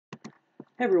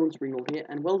Hey everyone, it's Ringlord here,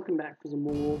 and welcome back for some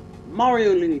more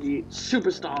Mario Luigi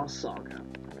Superstar Saga.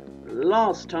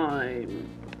 Last time,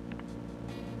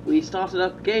 we started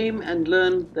up the game and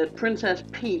learned that Princess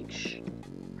Peach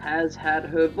has had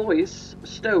her voice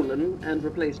stolen and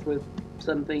replaced with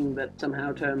something that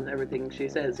somehow turns everything she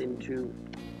says into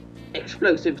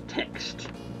explosive text,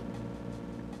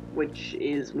 which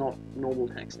is not normal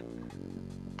text.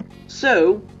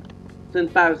 So,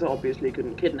 since Bowser obviously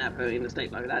couldn't kidnap her in a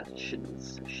state like that,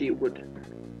 since she would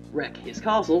wreck his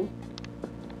castle,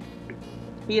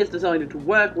 he has decided to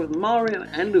work with Mario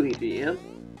and Luigi here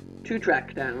to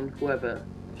track down whoever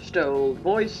stole the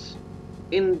voice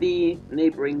in the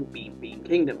neighbouring Bean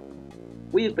Kingdom.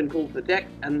 We have been called to the deck,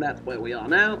 and that's where we are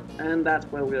now, and that's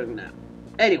where we're going now.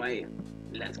 Anyway,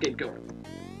 let's get going.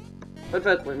 But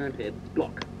first we're going to hit this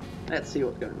block. Let's see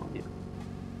what's going on here.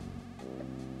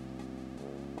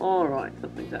 Alright,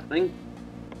 something's happening.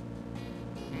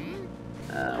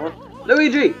 What?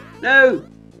 Luigi! No!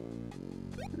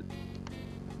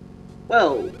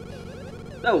 Well,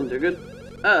 that wasn't too good.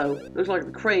 Uh-oh, looks like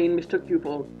the crane mistook you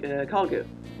for cargo.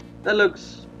 That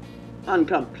looks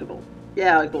uncomfortable.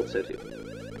 Yeah, I thought so too.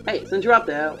 Hey, since you're up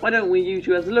there, why don't we use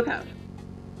you as a lookout?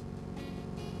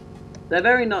 They're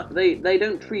very not. They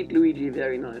don't treat Luigi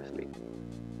very nicely.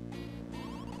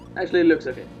 Actually, it looks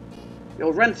okay.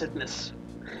 Your rancidness.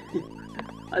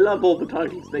 I love all the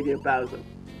titles they give Bowser.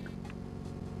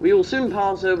 We will soon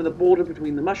pass over the border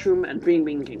between the Mushroom and Bean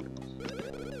Kingdoms.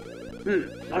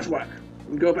 Nice work. You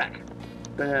can go back.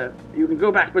 You can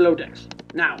go back below decks.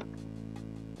 Now.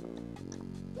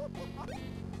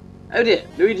 Oh dear,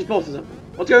 Luigi's spotted something.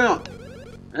 What's going on?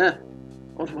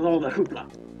 What with all the hoopla?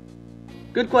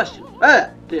 Good question. Ah,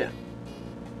 dear.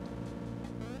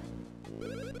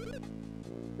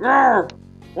 Roar!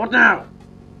 What now?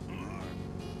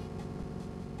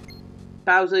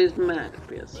 Bowser is mad,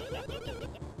 Pierce.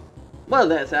 Well,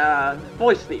 there's our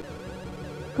voice thief.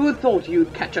 Who had thought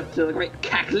you'd catch up to the great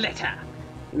Cackletta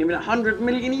in even 100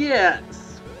 million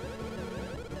years?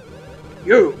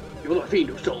 You're the fiend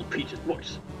who stole Peach's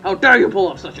voice. How dare you pull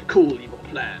off such a cool evil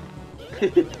plan?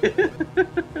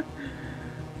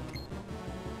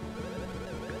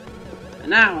 And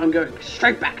now I'm going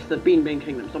straight back to the Bean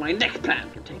Kingdom so my next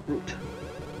plan can take root.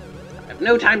 I have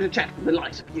no time to chat with the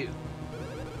likes of you.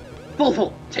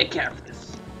 Full, take care of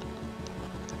this.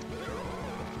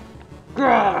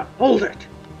 Grrr, hold it!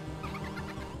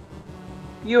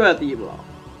 You are the evil laugh.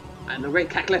 I am the great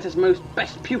Cackletta's most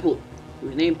best pupil, who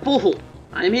is named Full.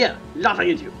 I am here, laughing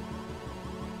at you.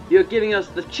 You're giving us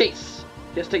the chase,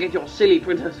 just to get your silly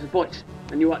princess's voice,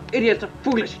 and you are idiots of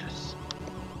foolishness.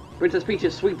 Princess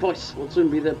Peach's sweet voice will soon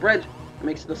be the bread that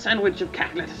makes the sandwich of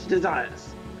Cackletta's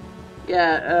desires.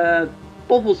 Yeah,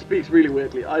 Full speaks really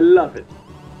weirdly. I love it.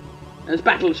 And this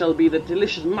battle shall be the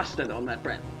delicious mustard on that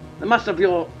bread. The mustard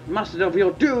of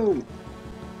your doom!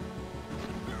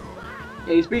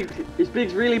 Yeah, he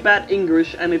speaks really bad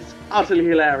English, and it's utterly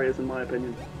hilarious in my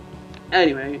opinion.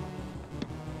 Anyway,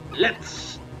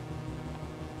 let's...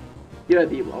 You're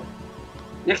the evil.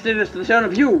 Next it is the turn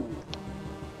of you!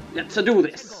 Let's do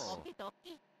this!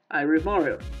 I read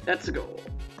Mario. Let's go.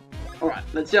 Alright,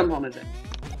 let's jump on it then.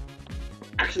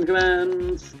 Action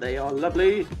commands, they are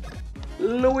lovely.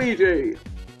 Luigi!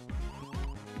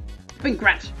 Pink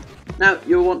rat! Now,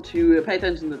 you'll want to pay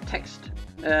attention to the text,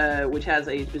 which has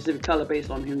a specific colour based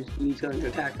on who he's going to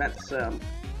attack. That's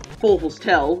Full's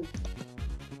tell.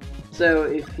 So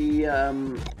if he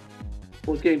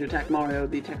was going to attack Mario,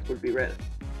 the text would be red.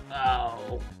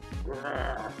 Oh.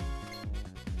 Grrr.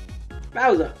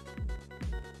 Bowser!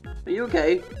 Are you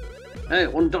okay? Hey,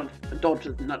 one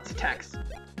dodge nuts attacks.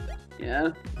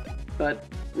 Yeah? But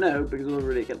no, because we'll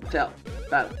really get the tell.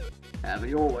 Bowser, have it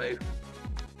your way.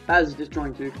 Bowser's just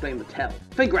trying to explain the tell.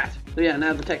 Big rat! So yeah,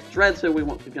 now the text is red, so we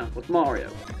want to jump with Mario.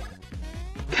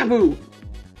 Kaboom!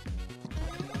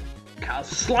 I'll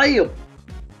slay him!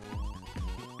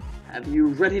 Have you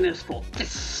readiness for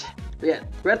this? So yeah,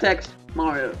 red text,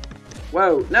 Mario.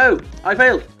 Whoa, no! I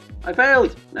failed! I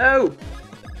failed! No!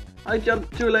 I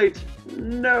jumped too late!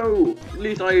 No! At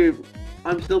least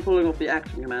I'm still pulling off the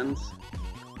action commands.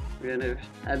 We're gonna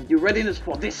have you readiness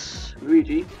for this,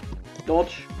 Luigi.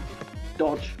 Dodge.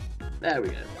 Dodge. There we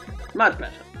go. Much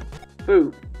better.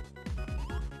 Boom.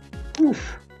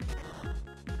 Oof.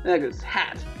 There goes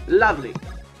hat. Lovely.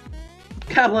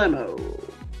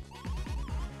 Kablamo.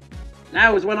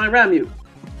 Now is when I ram you.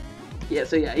 Yeah,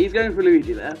 so yeah, he's going for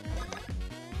Luigi there.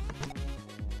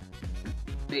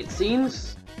 It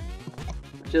seems.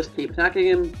 Just keep attacking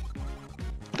him.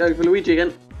 Going for Luigi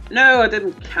again. No, I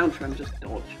didn't counter him, just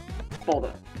dodge.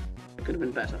 Bother. It could have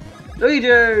been better.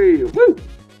 Luigi! Woo!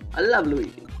 I love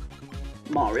Luigi.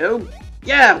 Mario.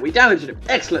 Yeah, we damaged him.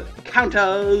 Excellent.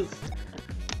 Counters.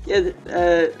 Yeah,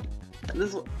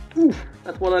 that's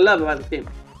what I love about this game.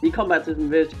 The combat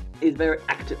system is very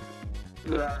active.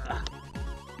 Ugh.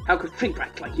 How could think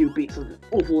back like you be so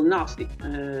awful and nasty?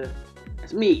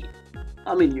 It's me.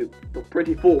 I mean, you're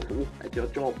pretty awful at your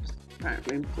jobs,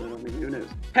 apparently. So, I mean, who knows?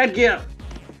 Headgear!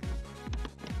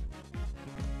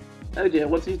 Oh dear,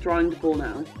 what's he trying to pull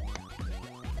now?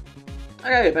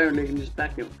 Okay, apparently he can just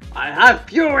back him. I have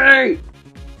fury!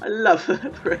 I love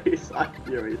that phrase. I have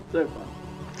fury. It's so fun.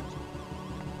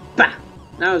 Bah!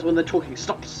 Now is when the talking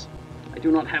stops. I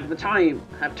do not have time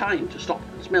to stop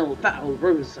and smell foul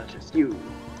roses such as you.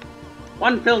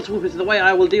 One fell swoop is the way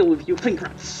I will deal with you think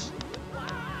rats.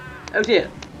 Oh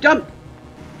dear. Jump!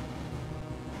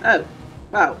 Oh.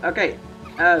 Wow, okay.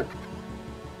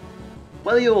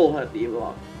 Well, you all heard the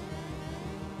evil.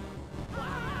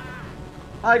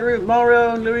 I agree with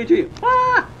Mario and Luigi.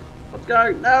 Ah! What's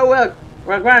going? No,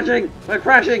 we're crashing! We're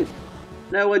crashing!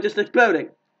 No, we're just exploding.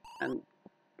 And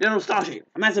General.Sorry,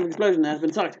 a massive explosion has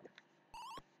been sighted.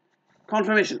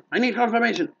 Confirmation. I need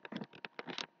confirmation.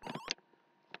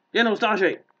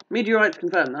 General.Sorry, meteorites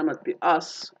confirmed. That must be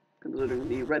us, considering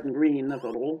the red and green of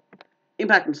it all.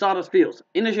 Impact in Stardust fields.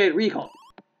 Initiate recon.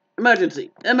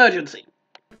 Emergency. Emergency.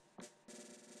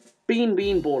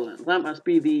 Bean Borderlands. That must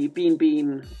be the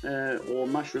Bean or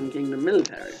Mushroom Kingdom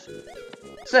military.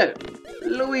 So,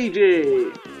 Luigi,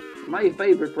 my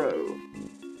favorite bro.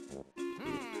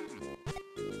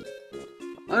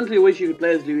 I honestly wish you could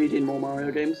play as Luigi in more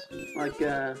Mario games, like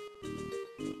for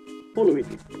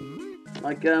Luigi,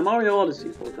 like Mario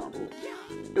Odyssey, for example.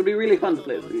 It would be really fun to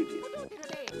play as Luigi.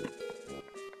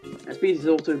 As Peach is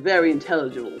also very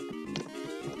intelligible.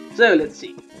 So let's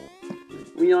see.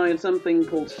 We are in something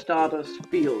called Stardust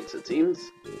Fields, it seems.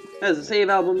 There's a save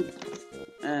album.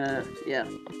 Yeah.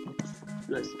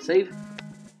 Let's save.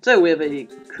 So we have a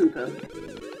Koopa.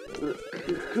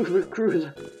 Koopa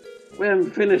Cruiser. We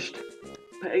haven't finished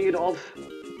paying it off.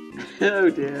 Oh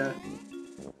dear.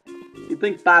 You'd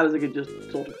think Bowser could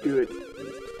just sort of do it.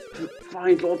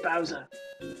 Find Lord Bowser.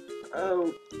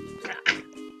 Oh.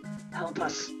 Help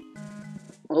us.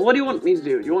 Well, what do you want me to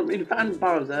do? Do you want me to find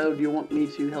Bowser, or do you want me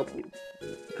to help you?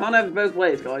 Can't have it both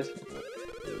ways, guys.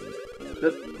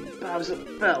 But Bowser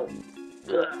fell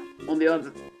on the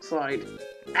other side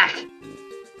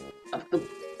of the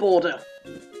border.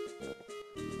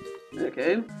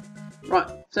 Okay.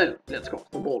 Right, so let's cross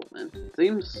the border then. It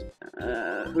seems.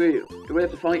 Who are you? Do we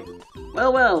have to fight?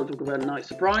 Well, talk about a nice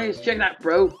surprise. Check it out,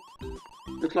 bro.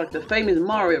 Looks like the famous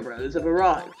Mario Bros have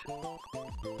arrived.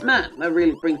 Man, that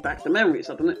really brings back the memories,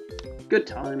 doesn't it? Good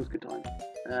times, good times.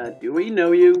 Do we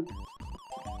know you?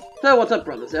 So, what's up,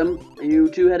 brothers? Are you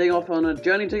two heading off on a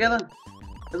journey together?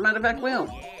 As a matter of fact, we are.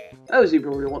 Oh, so you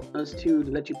probably want us to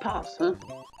let you pass, huh?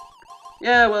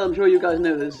 Yeah, well, I'm sure you guys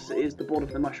know this is the border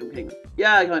for the Mushroom Kingdom.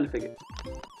 Yeah, I kind of figured.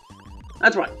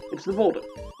 That's right, it's the border.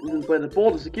 And where the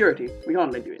border security, we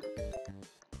can't let you in.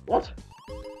 What?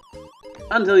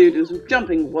 Until you do some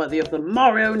jumping worthy of the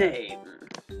Mario name.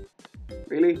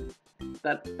 Really?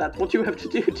 That's what you have to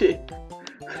do to...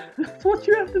 That's what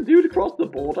you have to do to cross the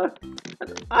border?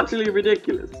 That's absolutely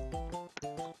ridiculous.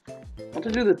 Want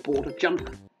to do this border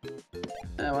jump?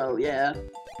 Well, yeah.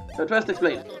 But first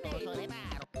explain.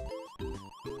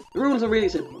 The rules are really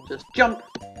simple. Just jump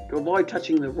to avoid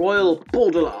touching the royal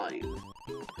borderline.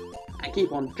 And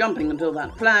keep on jumping until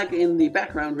that flag in the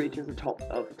background reaches the top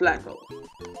of the flagpole.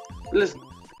 Listen,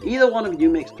 either one of you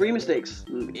makes 3 mistakes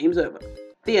and the game's over.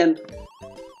 The end.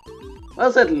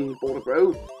 Well said, little border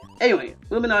bro. Anyway,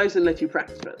 we'll be nice and let you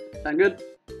practice first. Sound good?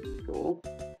 Cool.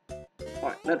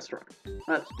 Alright, let's try.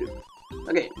 Let's do it.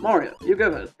 Okay, Mario, you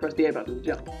go first. Press the A button to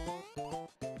jump.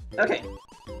 Okay.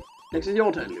 Next is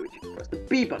your turn, Luigi. Press the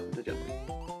B button to jump.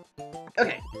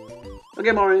 Okay.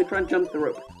 Okay, Mario, try and jump the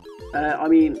rope.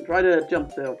 Try to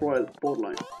jump the royal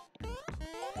borderline.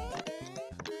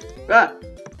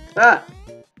 Ah!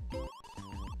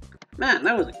 Man,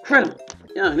 that was incredible.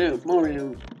 Yeah, I know,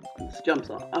 Mario's jumps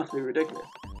are utterly ridiculous.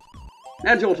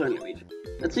 Now it's your turn, Luigi.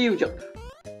 Let's see you jump.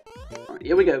 Alright,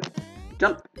 here we go.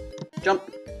 Jump. Jump.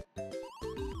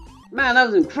 Man, that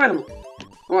was incredible.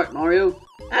 Alright, Mario.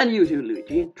 And you two,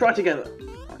 Luigi. Try together.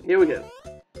 Alright, here we go.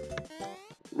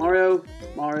 Mario,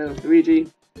 Luigi.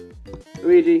 There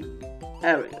we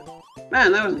go.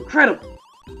 Man, that was incredible.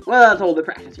 Well, that's all the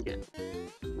practice you get.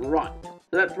 Right.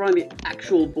 So let's try the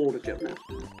actual border jump now.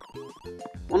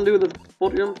 Want to do the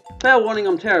border jump? Fair warning,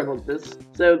 I'm terrible at this,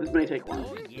 so this may take a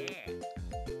while.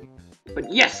 But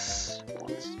yes!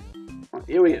 Once. Right,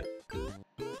 here we go.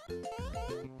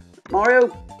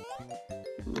 Mario,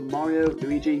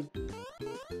 Luigi.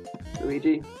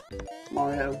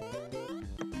 Mario.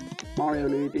 Mario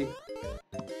Luigi.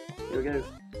 Here we go.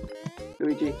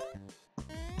 Luigi.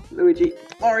 Luigi.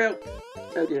 Mario!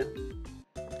 Oh dear.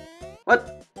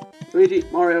 What? Luigi.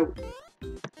 Mario.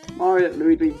 Mario.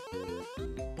 Luigi.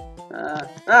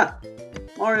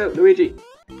 Mario. Luigi.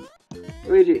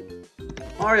 Luigi.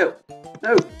 Mario.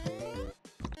 No.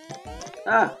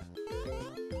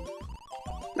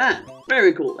 Man,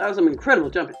 very cool. That was some incredible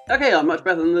jumping. Okay, I'm much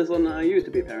better than this one I used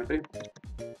to be, apparently.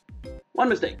 One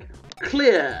mistake.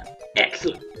 Clear.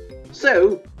 Excellent.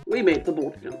 So, we made the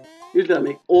water jump. Usually I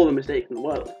make all the mistakes in the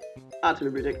world.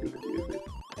 Utterly ridiculous, usually.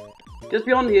 Just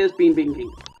beyond here is Bean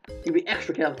Kingdom. You be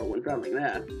extra careful when traveling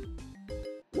there.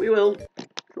 We will.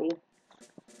 Sure.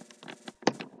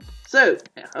 So,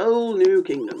 a whole new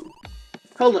kingdom.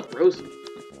 Hold up, Rose.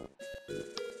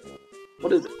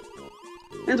 What is it?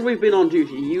 Since we've been on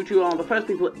duty, you two are the first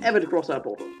people ever to cross our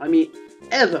portal. I mean,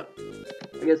 ever.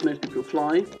 I guess most people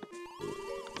fly.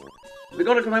 We've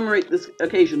got to commemorate this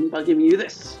occasion by giving you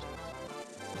this.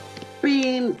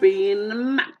 Bean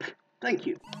map. Thank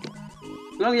you.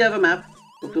 As long as you have a map,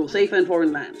 you'll feel safer in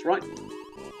foreign lands, right?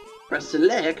 Press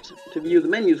select to view the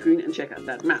menu screen and check out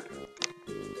that map.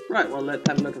 Right, well, let's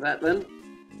have a look at that then.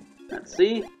 Let's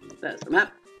see. There's the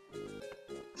map.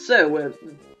 So, we're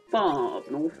far up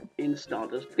north in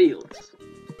Stardust Fields.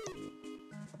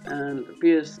 And it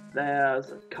appears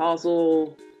there's a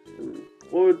castle, some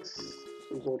woods,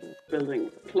 some sort of building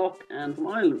with a clock, and some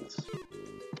islands.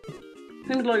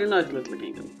 Seems like a nice little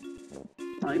kingdom.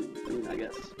 Right? I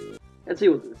guess. Let's see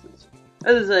what this is.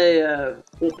 This is a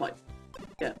warp pipe.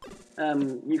 Yeah.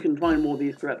 You can find more of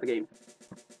these throughout the game.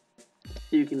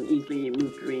 You can easily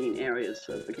move between areas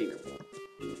of the kingdom.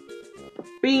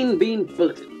 Bean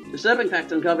Bulletin. Disturbing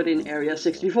facts uncovered in Area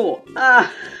 64.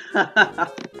 Ah!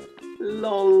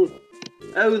 Lol.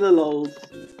 Oh, the lols.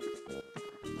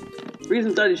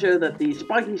 Recent studies show that the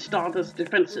spiky Stardust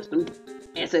Defense System,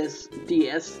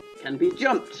 SSDS, can be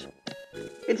jumped.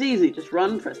 It's easy, just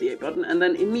run, press the A button, and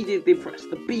then immediately press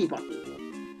the B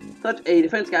button. Such a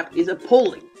defense gap is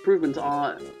appalling. Improvements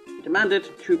are demanded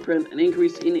to prevent an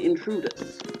increase in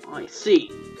intruders. I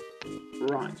see.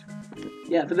 Right.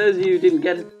 Yeah, for those of you who didn't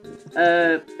get it,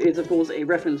 it's of course a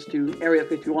reference to Area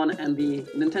 51 and the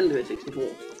Nintendo 64,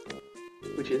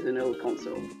 which is an old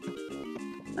console.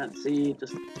 Let's see,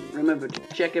 just remember to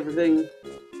check everything,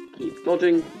 keep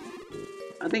dodging.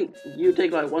 I think you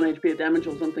take like 1 HP of damage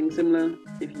or something similar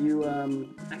if you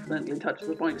accidentally touch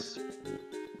the spikes.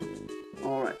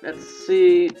 Alright, let's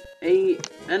see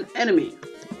an enemy.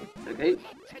 Okay,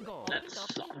 let's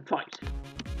start a fight.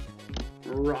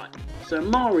 Right, so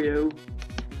Mario,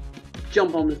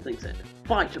 jump on this thing set.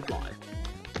 Fight to fly.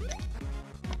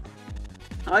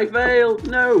 I failed,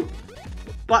 no!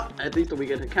 But at least we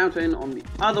get a counter in on the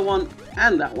other one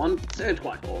and that one, so it's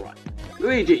quite alright.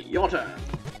 Luigi, your turn.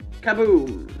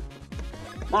 Kaboom!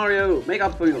 Mario, make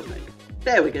up for your mistake.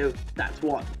 There we go, that's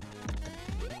one.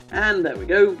 And there we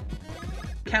go.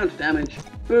 Counter damage.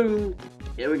 Boom.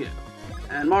 Here we go.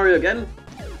 And Mario again.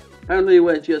 Apparently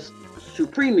we're just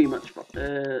supremely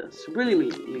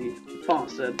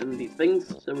faster than these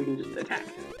things, so we can just attack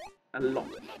a lot.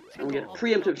 And we get a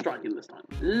preemptive strike in this time.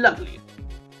 Lovely.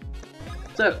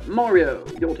 So, Mario,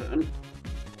 your turn.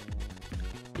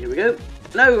 Here we go.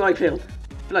 No, I failed.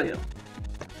 Bloody hell.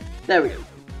 There we go.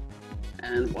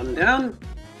 And one down.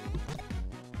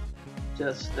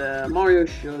 Just, Mario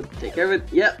should take care of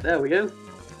it. Yep, there we go.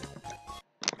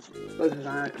 Both of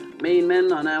our main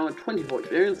men are now at 24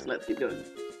 experience. Let's keep going.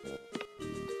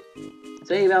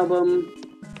 Save album.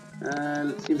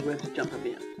 And it seems we have to jump up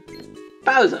here.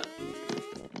 Bowser!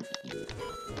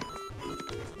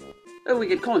 Oh, we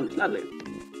get coins. Lovely.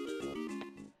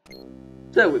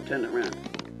 So we've turned it around.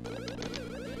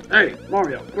 Hey,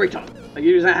 Mario, great time. I can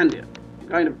use a hand here. I'm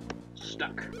kind of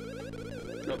stuck.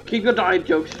 Look, keep your diet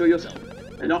jokes to yourself.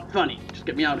 They're not funny. Just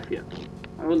get me out of here.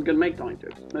 I wasn't going to make diet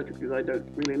jokes, mostly because I don't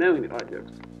really know any diet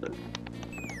jokes. So.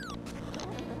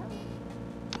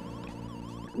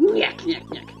 Nyak, nyak,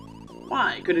 nyak.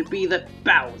 Why could it be that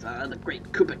Bowser, the great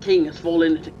Koopa King, has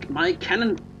fallen into my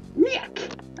cannon?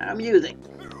 Nyak! How amusing.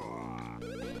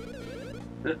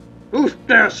 Who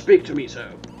dares speak to me so?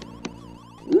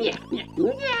 Nyak, nyak,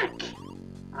 nyak!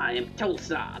 I am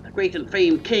Tulsa, the great and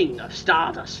famed king of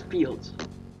Stardust Fields.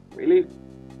 Really?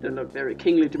 Don't look very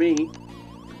kingly to me.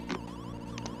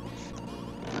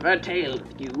 I've heard tales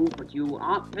of you, but you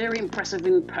aren't very impressive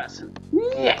in person.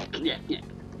 Nyak, nyak, nyak.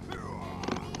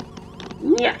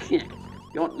 Nyak, nyak.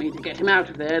 You want me to get him out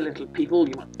of there, little people?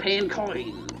 You must pay in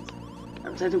coins.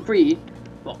 I'll set him free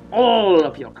for all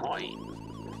of your coins.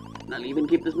 And I'll even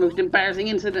keep this most embarrassing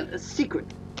incident a secret.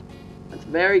 That's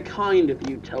Very kind of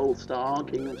you, Telstar,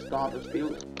 King of Stardust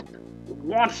Field.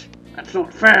 What? That's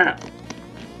not fair!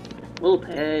 We'll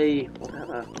pay,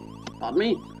 whatever. Pardon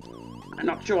me? I'm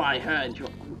not sure I heard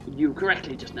you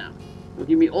correctly just now. You'll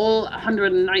give me all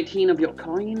 119 of your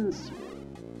coins?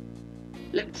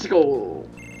 Let's go!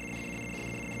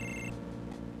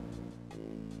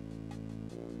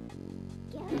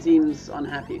 He seems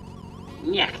unhappy.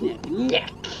 Nyak, nyak,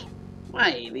 nyak!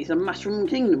 Why, these are Mushroom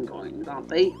Kingdom coins, aren't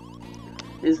they?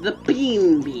 This is the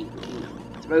Bean Kingdom.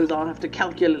 I suppose I'll have to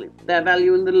calculate their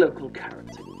value in the local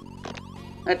currency.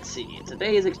 Let's see,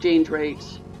 today's exchange rate,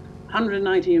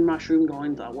 119 Mushroom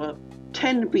coins are worth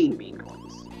 10 Bean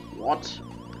coins. What?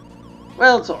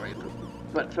 Well, sorry,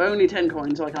 but for only 10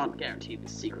 coins I can't guarantee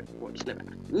this secret won't slip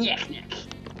out. Nyak, nyak!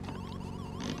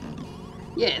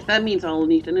 Yes, that means I'll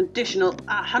need an additional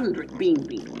 100 Bean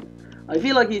coins. I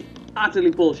feel like he's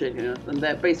utterly bullshitting us, and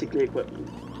they're basically equivalent.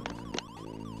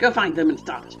 Go find them in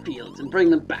Stardust Fields and bring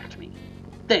them back to me.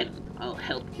 Then I'll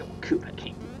help your Koopa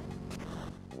King.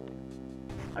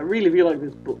 I really feel like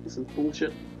this book is some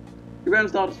bullshit. You go to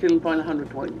Stardust Field and find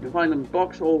 100 coins. You can find them in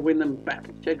box or win them back.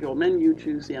 Check your menu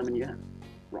to see how many you have.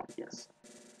 Right, yes.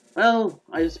 Well,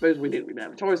 I suppose we didn't really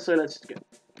have a choice, so let's just go.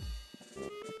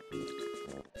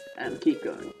 And keep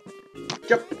going.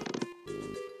 Jump!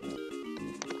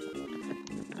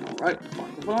 Alright,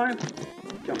 5 to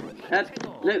 5. Jump ahead.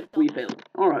 No, we failed.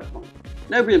 Alright, fine.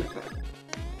 No preemptive.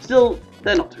 Still,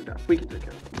 they're not too tough. We can take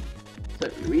care of them.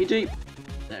 So, Luigi.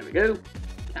 There we go.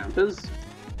 Counters.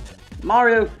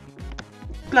 Mario.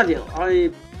 Bloody hell,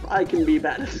 I can be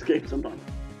bad at this game sometimes.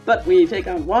 But we take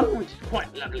out one, which is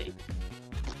quite lovely.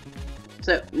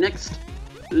 So, next,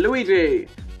 Luigi.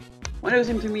 Why does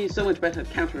it seem to me so much better at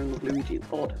countering with Luigi? It's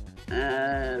odd.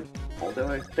 Although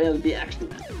I failed the action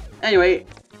there. Anyway,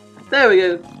 there we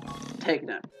go. Take it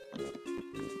out.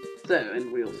 So,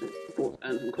 and we also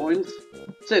earn some coins.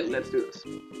 So, let's do this.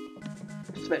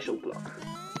 Special block.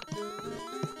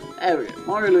 There we go.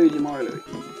 Mario Luigi, Mario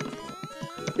Luigi.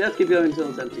 Let's keep going until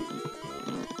it's empty.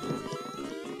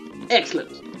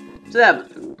 Excellent. So that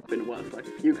must have been worth like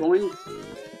a few coins.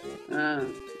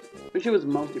 Wish it was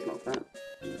multi-block that.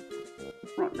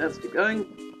 Right, let's keep going.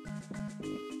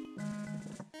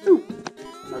 Ooh,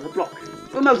 another block.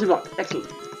 Oh, multi-block.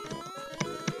 Excellent.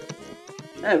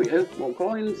 There we go. More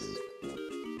coins.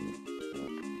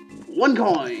 1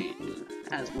 coin,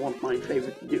 as one of my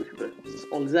favourite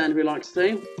YouTubers, Alexander, likes to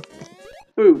say.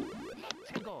 Boom.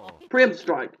 Preempt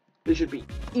strike. This should be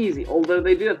easy, although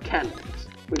they do have cannons,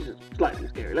 which is slightly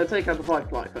scary. Let's take out the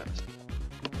Firefly first.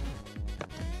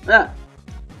 Ah.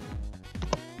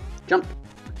 Jump.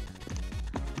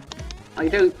 I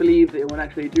don't believe it would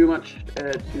actually do much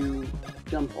to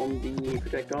jump on the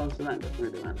projectiles, so that doesn't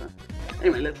really matter.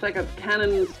 Anyway, let's take out the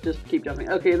cannons, just keep jumping.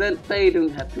 Okay, then they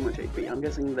don't have too much HP. I'm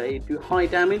guessing they do high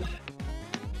damage.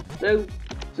 So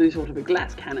it's sort of a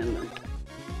glass cannon then.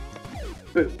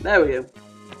 Boom, there we go.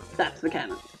 That's the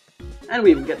cannon. And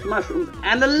we even get the mushrooms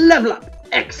and the level up.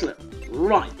 Excellent.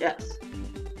 Right, yes.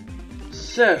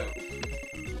 So,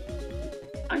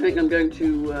 I think I'm going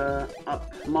to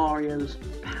up Mario's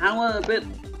power a bit.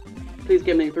 Please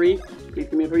give me a 3. Please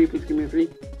give me a 3. Please give me a 3.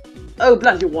 Oh,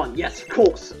 bloody 1. Yes, of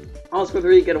course. Ask for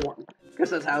 3, get a 1.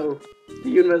 Because that's how the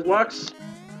universe works.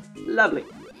 Lovely.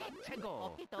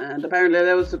 And apparently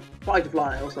there was a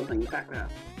Firefly or something back there.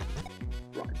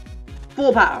 Right.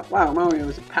 4 power. Wow, Mario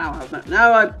is a powerhouse now.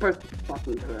 Now I pressed the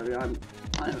button too early. I'm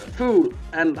a fool.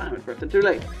 And I haven't pressed it too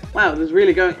late. Wow, this is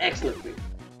really going excellently.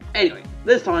 Anyway,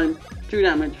 this time, 2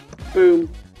 damage. Boom.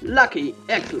 Lucky.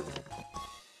 Excellent.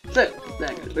 So,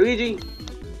 there goes Luigi.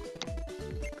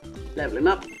 Level him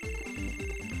up.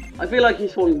 I feel like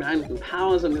he's falling behind some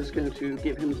powers. I'm just going to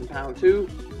give him some power too.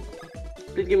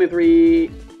 Please give me a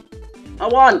 3. A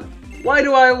 1! Why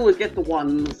do I always get the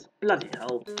 1s? Bloody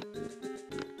hell.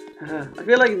 I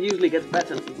feel like it usually gets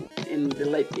better in the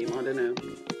late game. I don't know.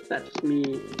 That's just me.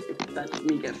 If that's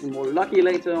me getting more lucky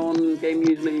later on in the game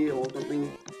usually or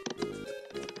something.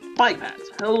 Bike pads.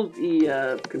 Hold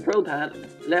the control pad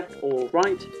left or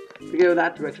right to go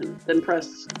that direction. Then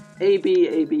press A, B,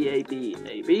 A, B, A, B,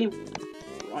 A, B.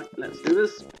 Right, let's do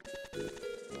this.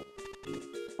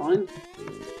 Fine.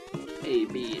 A,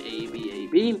 B, A, B, A,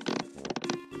 B.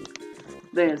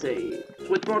 There's a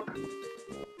switch block.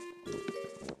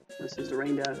 This is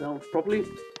arranged ourselves properly.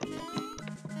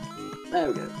 There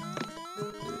we go.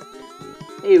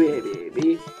 A, B, A, B, A,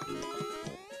 B.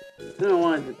 Don't know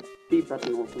why the B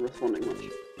button wasn't responding much.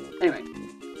 Anyway,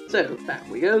 so back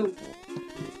we go.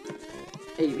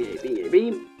 A, B, A, B, A,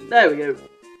 B. There we go.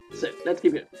 So, let's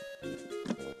keep it.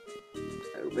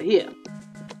 Over here.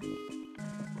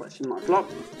 Question mark block.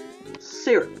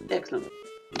 Syrup. Excellent.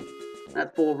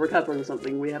 That's for recovering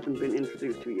something we haven't been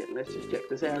introduced to yet. Let's just check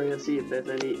this area, see if there's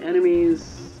any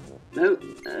enemies. No,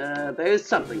 there's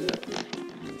something though.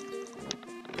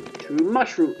 2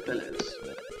 mushroom fellows.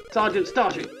 Sergeant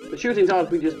Starship, the shooting stars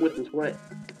we just witnessed were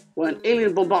an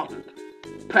alien bombardment.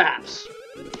 Perhaps.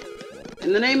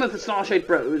 In the name of the Starshade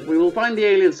Bros, we will find the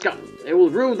alien scum. They will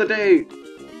rule the day.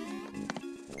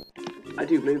 I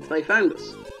do believe they found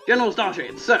us. General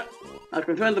Starshade, sir. I've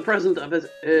confirmed the presence of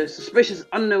a suspicious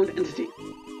unknown entity.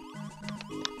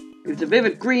 It's a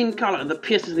vivid green colour that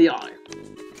pierces the eye.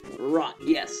 Right,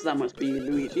 yes, that must be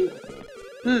Luigi.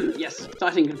 Yes,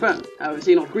 sighting confirmed. However,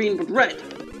 see not green but red.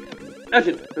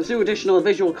 Urgent, pursue additional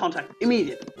visual contact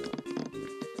immediately.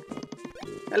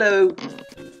 Hello.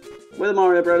 We're the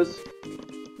Mario Bros.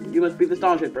 You must be the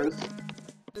Starship Bros.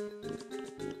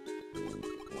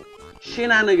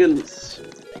 Shenanigans.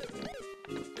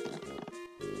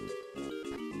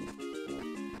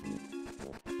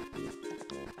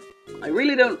 I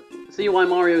really don't see why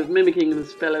Mario is mimicking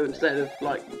this fellow instead of,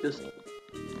 like, just...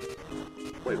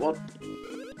 Wait, what?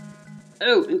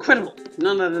 Oh, incredible!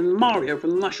 None other than Mario from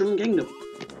the Mushroom Kingdom.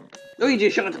 Luigi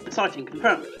sighting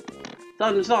confirmed.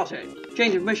 Sergeant Starshade,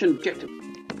 change of mission objective.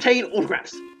 Obtain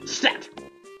autographs. Stat!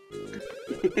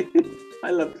 I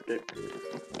love this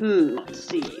game. Let's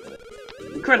see.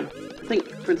 Incredible. I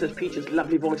think Princess Peach's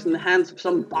lovely voice in the hands of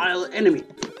some vile enemy.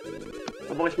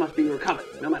 Her voice must be recovered,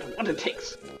 no matter what it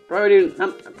takes. Priority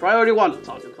 1,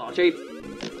 Sergeant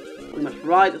Starshade. We must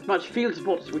provide as much field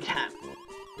support as we can.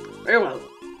 Very well.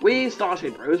 We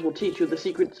Starshade Bros will teach you the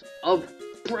secrets of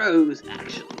Bros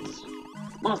actions.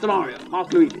 Master Mario,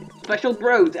 Master Luigi, special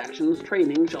Bros actions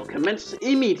training shall commence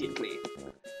immediately.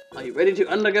 Are you ready to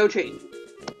undergo change?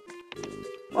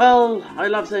 Well, I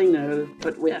love saying no,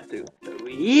 but we have to. So,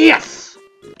 yes!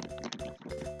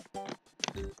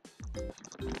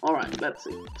 Alright, let's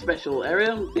see. Special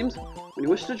area, seems. When you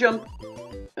wish to jump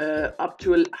up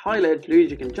to a high ledge,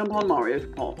 Luigi can jump on Mario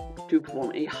to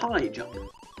perform a high jump.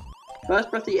 First,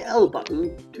 press the L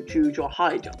button to choose your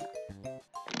high jump.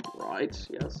 Right,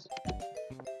 yes.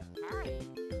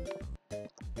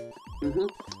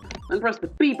 Then press the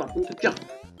B button to jump.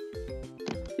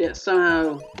 Yes,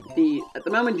 somehow, at the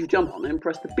moment you jump on him,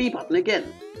 press the B button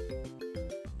again.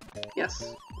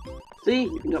 Yes. See,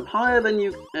 you can jump higher than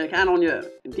you can on your own.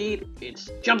 Indeed, it's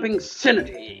jumping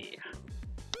synergy.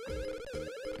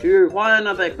 Do you require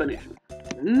another explanation?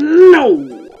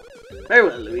 No! Very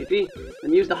well, Luigi.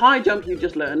 Then use the high jump you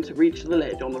just learned to reach the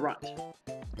ledge on the right.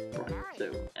 Right,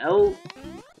 so L,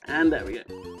 and there we go.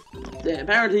 Yeah,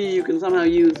 apparently you can somehow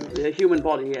use the human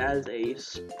body as a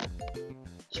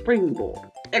springboard.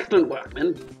 Excellent work,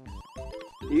 men.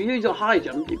 If you use your high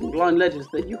jump, you can climb ledges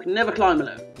that you can never climb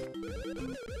alone.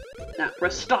 Now,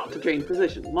 press start to change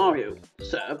position. Mario,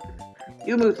 sir,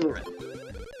 you move to the right.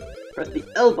 Press the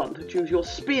L button to choose your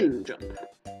spin jump.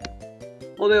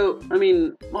 Although, I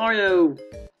mean, Mario,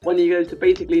 when he goes to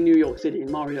basically New York City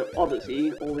in Mario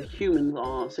Odyssey, all the humans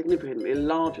are significantly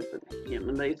larger than him,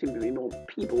 and they seem to be normal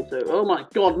people, so, oh my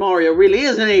god, Mario really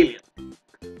is an alien!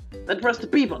 Then press the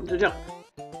B button to jump.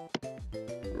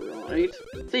 Right.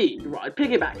 C, right,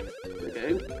 piggyback.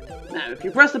 Okay. Now, if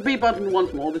you press the B button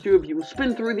once more, the two of you will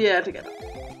spin through the air together.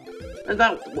 And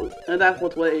that's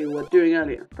what we were doing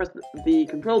earlier. Press the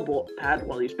control pad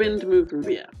while you spin to move through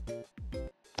the air.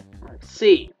 Right,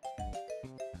 C.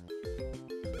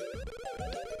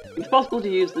 It's possible to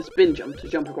use the spin jump to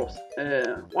jump across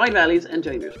wide valleys and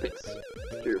dangerous pits.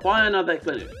 Do you require another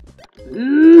explanation?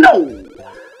 No!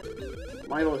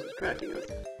 My voice is cracking.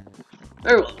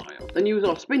 Very well, Mario. Then use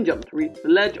our spin jump to reach the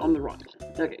ledge on the right.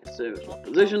 Okay, so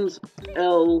positions,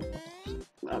 L,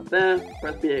 up there,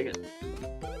 press B again.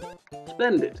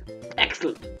 Splendid.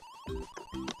 Excellent.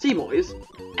 See, boys,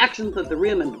 actions that the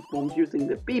real member performs using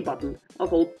the B button are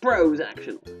called Bros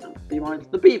actions. And be mindful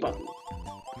of the B button.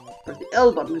 Press the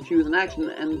L button to choose an action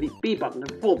and the B button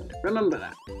to perform it. Remember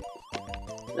that.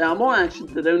 There are more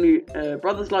actions that only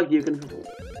brothers like you can perform.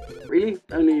 Really?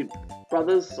 Only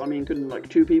brothers? I mean, couldn't like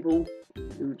two people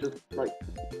who just like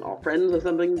are friends or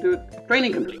something do it?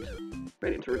 Training complete.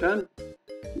 Ready to return?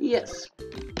 Yes.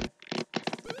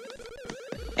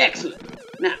 Excellent.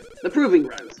 Now, the proving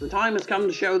grounds. The time has come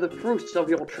to show the fruits of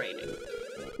your training.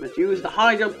 You must use the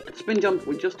high jump and spin jump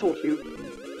we just taught you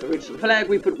to reach the flag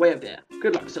we put way up there.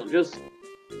 Good luck, soldiers.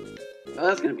 Well,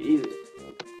 that's going to be easy.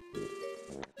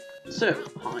 So,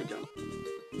 high jump.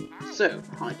 So,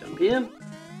 high jump here.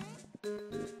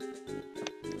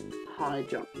 High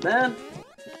jump there.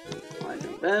 High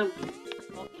jump there.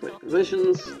 Switch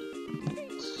positions.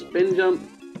 Spin jump.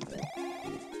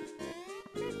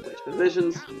 Switch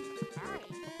positions.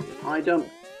 High jump.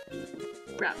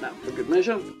 Grab that for good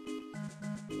measure.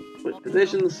 Switch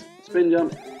positions, spin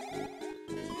jump,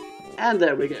 and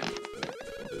there we go.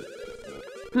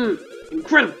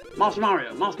 Incredible! Master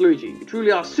Mario, Master Luigi, you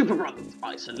truly are super brothers.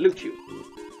 I salute you.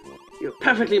 You have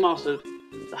perfectly mastered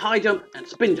the high jump and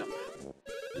spin jump.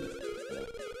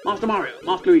 Master Mario,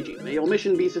 Master Luigi, may your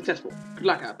mission be successful. Good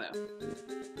luck out there.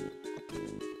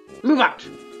 Move out!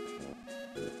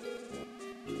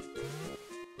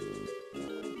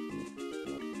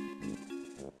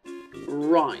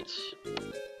 Right.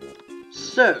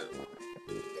 So.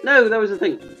 No, that was the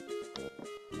thing.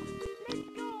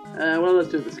 Well, let's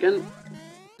do this again.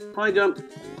 High jump,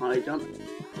 high jump,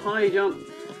 high jump,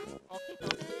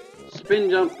 spin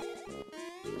jump,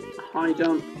 high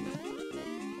jump,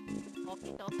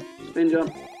 spin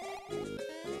jump.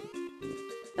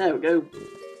 There we go.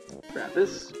 Grab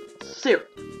this. Syrup.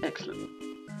 Excellent.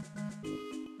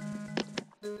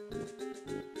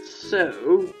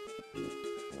 So,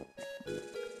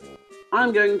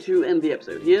 I'm going to end the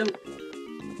episode here.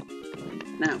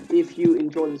 Now, if you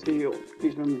enjoyed this video,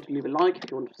 please remember to leave a like. If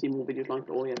you want to see more videos like it,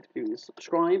 all you have to do is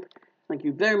subscribe. Thank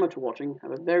you very much for watching.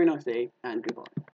 Have a very nice day, and goodbye.